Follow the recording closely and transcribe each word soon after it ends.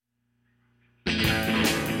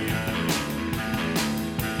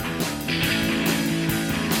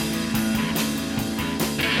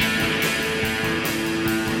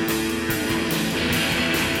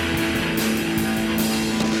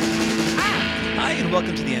and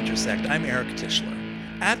welcome to The Intersect. I'm Eric Tischler.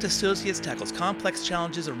 Abt Associates tackles complex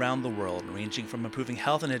challenges around the world, ranging from improving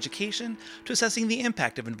health and education to assessing the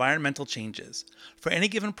impact of environmental changes. For any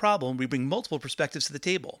given problem, we bring multiple perspectives to the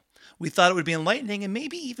table. We thought it would be enlightening and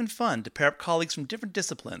maybe even fun to pair up colleagues from different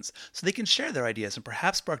disciplines so they can share their ideas and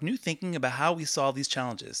perhaps spark new thinking about how we solve these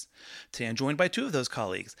challenges. Today I'm joined by two of those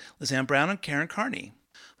colleagues, Lizanne Brown and Karen Carney.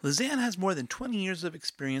 Lizanne has more than 20 years of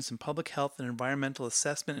experience in public health and environmental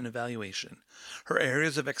assessment and evaluation. Her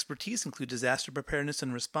areas of expertise include disaster preparedness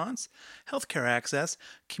and response, healthcare access,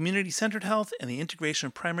 community-centered health, and the integration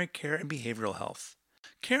of primary care and behavioral health.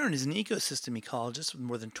 Karen is an ecosystem ecologist with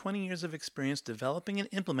more than 20 years of experience developing and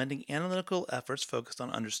implementing analytical efforts focused on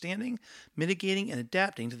understanding, mitigating, and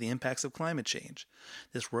adapting to the impacts of climate change.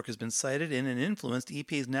 This work has been cited in and influenced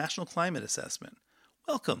EPA's National Climate Assessment.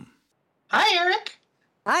 Welcome. Hi, Eric.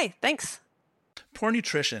 Hi, thanks. Poor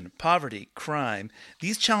nutrition, poverty, crime,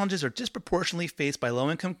 these challenges are disproportionately faced by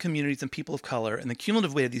low-income communities and people of color, and the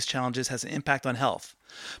cumulative weight of these challenges has an impact on health.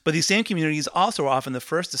 But these same communities also are often the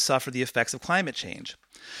first to suffer the effects of climate change.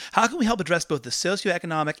 How can we help address both the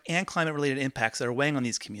socioeconomic and climate-related impacts that are weighing on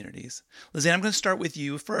these communities? Lizanne, I'm going to start with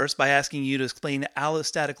you first by asking you to explain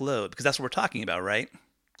allostatic load, because that's what we're talking about, right?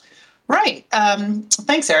 Right.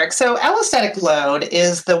 Thanks, Eric. So allostatic load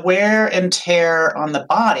is the wear and tear on the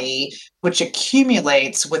body, which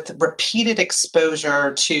accumulates with repeated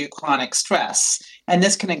exposure to chronic stress. And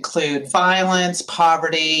this can include violence,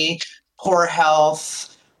 poverty, poor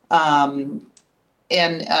health,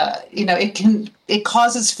 it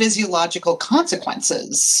causes physiological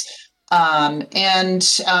consequences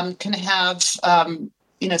and can have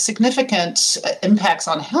significant impacts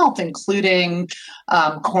on health, including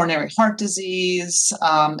coronary heart disease,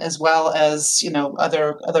 as well as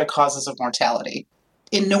other causes of mortality.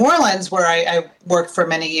 In New Orleans, where I worked for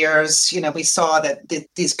many years, we saw that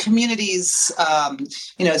these communities,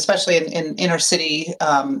 especially in inner city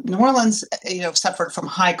New Orleans, suffered from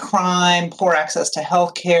high crime, poor access to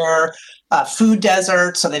healthcare, food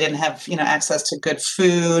desert, so they didn't have access to good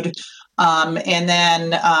food. And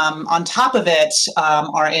then on top of it,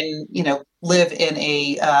 live in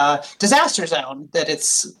a disaster zone that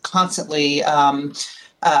it's constantly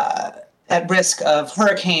at risk of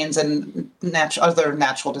hurricanes and other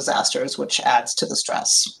natural disasters, which adds to the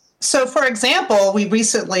stress. So, for example, we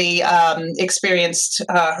recently experienced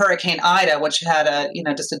Hurricane Ida, which had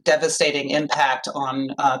just a devastating impact on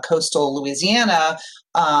coastal Louisiana,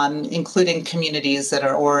 including communities that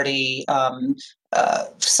are already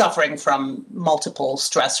suffering from multiple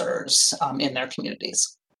stressors in their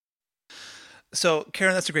communities. So,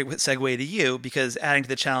 Karen, that's a great segue to you, because adding to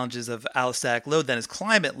the challenges of allostatic load then is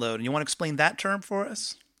climate load. And you want to explain that term for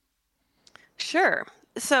us? Sure.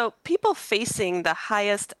 So people facing the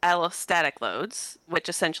highest allostatic loads, which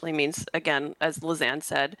essentially means, again, as Lizanne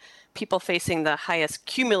said, people facing the highest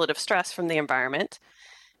cumulative stress from the environment,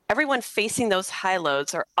 everyone facing those high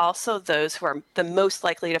loads are also those who are the most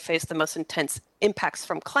likely to face the most intense impacts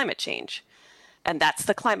from climate change. And that's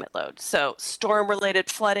the climate load. So storm-related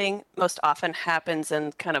flooding most often happens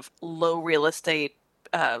in kind of low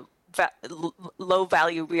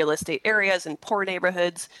value real estate areas and poor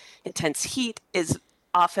neighborhoods. Intense heat is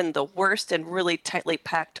often the worst in really tightly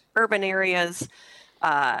packed urban areas.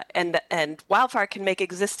 And wildfire can make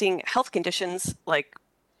existing health conditions like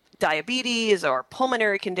diabetes or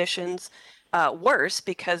pulmonary conditions worse,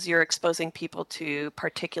 because you're exposing people to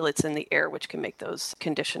particulates in the air, which can make those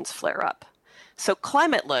conditions flare up. So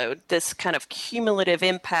climate load, this kind of cumulative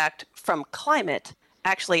impact from climate,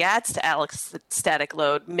 actually adds to allostatic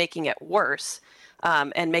load, making it worse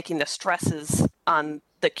and making the stresses on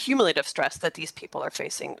the cumulative stress that these people are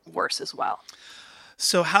facing worse as well.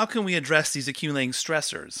 So how can we address these accumulating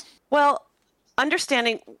stressors? Well,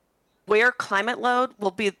 understanding where climate load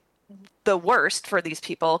will be the worst for these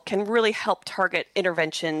people can really help target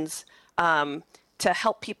interventions to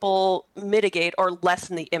help people mitigate or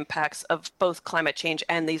lessen the impacts of both climate change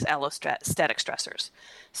and these allostatic stressors.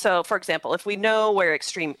 So, for example, if we know where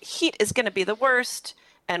extreme heat is going to be the worst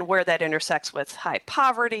and where that intersects with high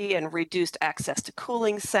poverty and reduced access to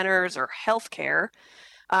cooling centers or healthcare,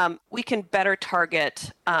 we can better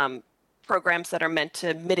target programs that are meant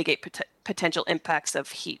to mitigate potential impacts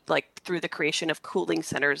of heat, like through the creation of cooling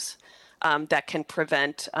centers that can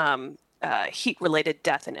prevent heat-related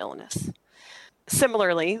death and illness.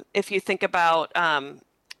 Similarly, if you think about how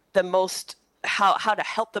to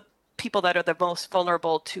help the people that are the most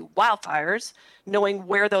vulnerable to wildfires, knowing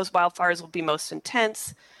where those wildfires will be most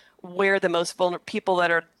intense, where the most people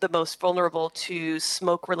that are the most vulnerable to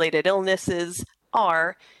smoke-related illnesses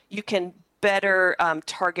are, you can better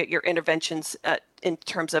target your interventions in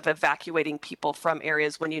terms of evacuating people from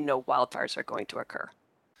areas when you know wildfires are going to occur.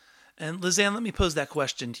 And Lizanne, let me pose that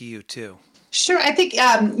question to you too. Sure. I think, to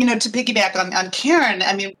piggyback on Karen,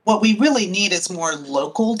 I mean, what we really need is more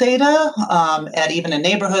local data at even a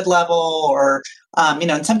neighborhood level or,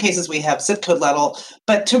 in some cases we have zip code level,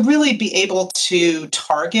 but to really be able to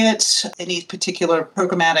target any particular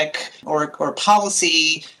programmatic or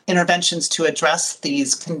policy interventions to address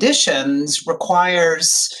these conditions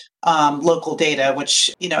requires local data,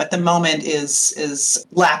 which, at the moment is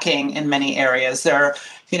lacking in many areas.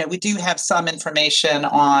 We do have some information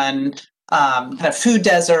on kind of food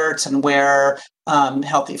deserts and where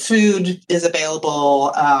healthy food is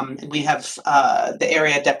available. We have the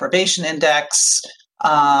Area Deprivation Index,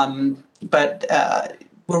 but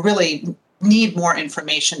we really need more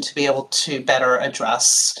information to be able to better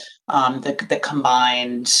address the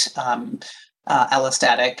combined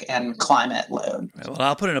allostatic and climate load. Well,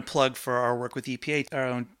 I'll put in a plug for our work with EPA. Our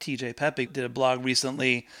own TJ Pepe did a blog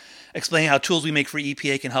recently explaining how tools we make for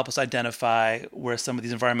EPA can help us identify where some of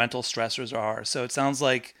these environmental stressors are. So it sounds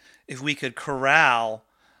like if we could corral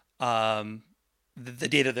the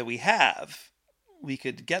data that we have, we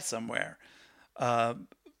could get somewhere.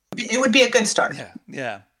 It would be a good start.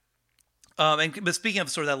 Yeah. But speaking of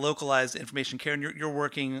sort of that localized information, Karen, you're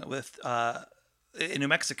working with in New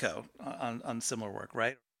Mexico on similar work,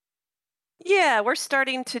 right? Yeah, we're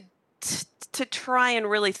starting to try and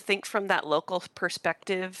really think from that local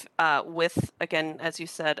perspective with, again, as you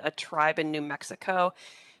said, a tribe in New Mexico.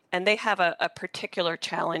 And they have a particular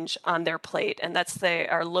challenge on their plate, and that's they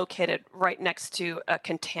are located right next to a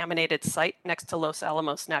contaminated site next to Los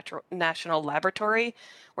Alamos National Laboratory,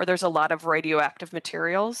 where there's a lot of radioactive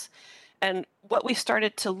materials. And what we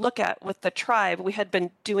started to look at with the tribe, we had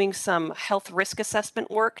been doing some health risk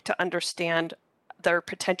assessment work to understand their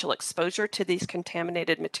potential exposure to these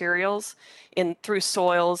contaminated materials through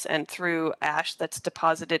soils and through ash that's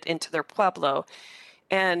deposited into their pueblo.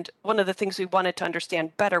 And one of the things we wanted to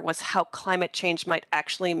understand better was how climate change might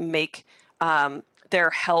actually make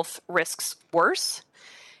their health risks worse.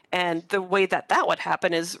 And the way that would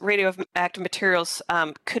happen is radioactive materials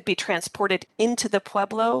could be transported into the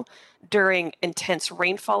pueblo during intense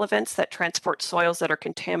rainfall events that transport soils that are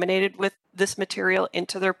contaminated with this material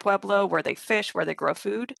into their pueblo, where they fish, where they grow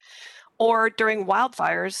food. Or during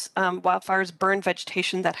wildfires, wildfires burn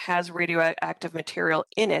vegetation that has radioactive material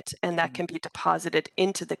in it, and that can be deposited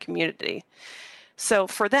into the community. So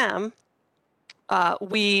for them,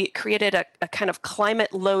 we created a kind of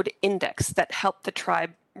climate load index that helped the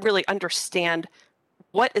tribe really understand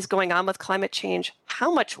what is going on with climate change,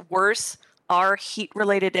 how much worse are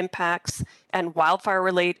heat-related impacts and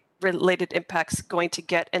wildfire-related impacts going to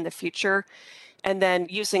get in the future, and then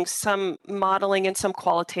using some modeling and some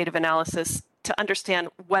qualitative analysis to understand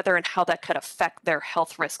whether and how that could affect their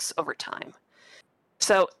health risks over time.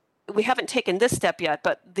 So we haven't taken this step yet,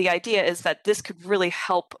 but the idea is that this could really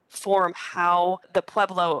help form how the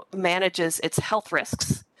Pueblo manages its health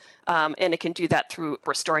risks. And it can do that through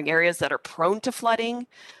restoring areas that are prone to flooding,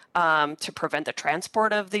 to prevent the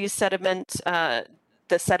transport of these sediment, the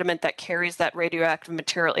sediment that carries that radioactive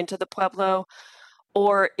material into the Pueblo,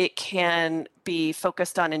 or it can be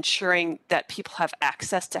focused on ensuring that people have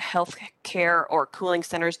access to health care or cooling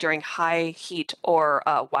centers during high heat or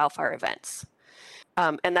wildfire events.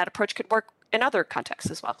 And that approach could work in other contexts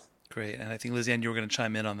as well. Great. And I think, Lizanne, you were going to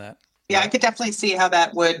chime in on that. Yeah, I could definitely see how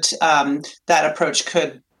that approach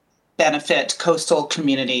could benefit coastal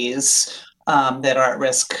communities that are at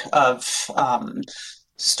risk of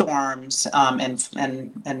storms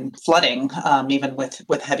and flooding, even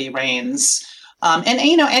with heavy rains.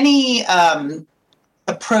 Any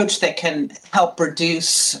approach that can help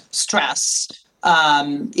reduce stress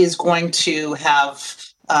is going to have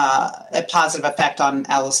a positive effect on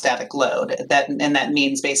allostatic load. That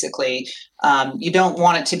means basically you don't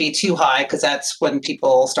want it to be too high, because that's when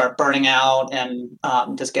people start burning out and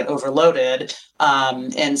just get overloaded.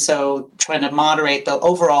 And so trying to moderate the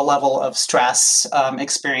overall level of stress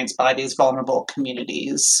experienced by these vulnerable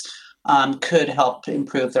communities could help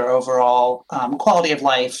improve their overall quality of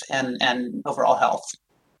life and overall health.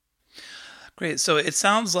 Great. So it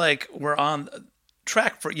sounds like we're on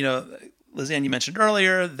track for, Lizanne, you mentioned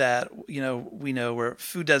earlier that, we know where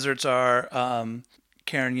food deserts are.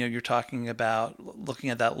 Karen, you're talking about looking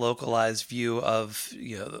at that localized view of,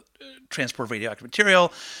 the transport of radioactive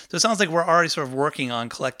material. So it sounds like we're already sort of working on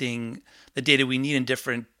collecting the data we need in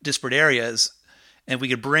different disparate areas. And if we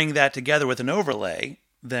could bring that together with an overlay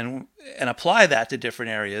and apply that to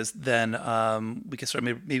different areas, then we can sort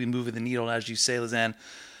of maybe move the needle, and as you say, Lizanne,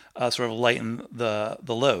 sort of lighten the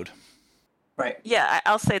load. Right. Yeah,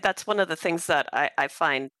 I'll say that's one of the things that I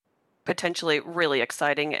find potentially really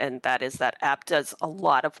exciting, and that is that app does a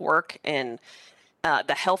lot of work in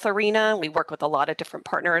the health arena. We work with a lot of different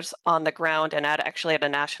partners on the ground and actually at a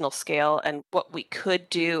national scale. And what we could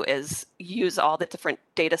do is use all the different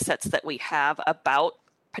data sets that we have about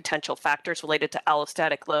potential factors related to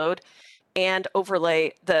allostatic load and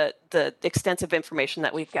overlay the extensive information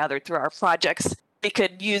that we've gathered through our projects. We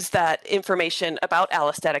could use that information about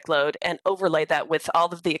allostatic load and overlay that with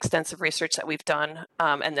all of the extensive research that we've done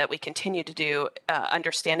and that we continue to do,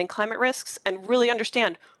 understanding climate risks, and really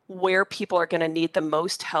understand where people are going to need the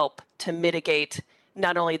most help to mitigate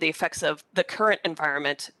not only the effects of the current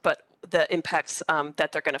environment, but the impacts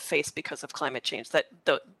that they're going to face because of climate change, that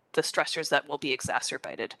the stressors that will be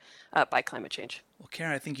exacerbated by climate change. Well,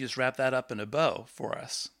 Karen, I think you just wrapped that up in a bow for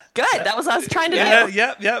us. Good. That was what I was trying to do.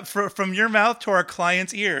 Yeah. From your mouth to our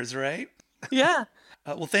clients' ears, right? Yeah.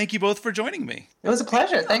 Well, thank you both for joining me. It was a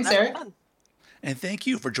pleasure. Thanks, Eric. And thank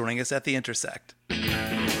you for joining us at The Intersect.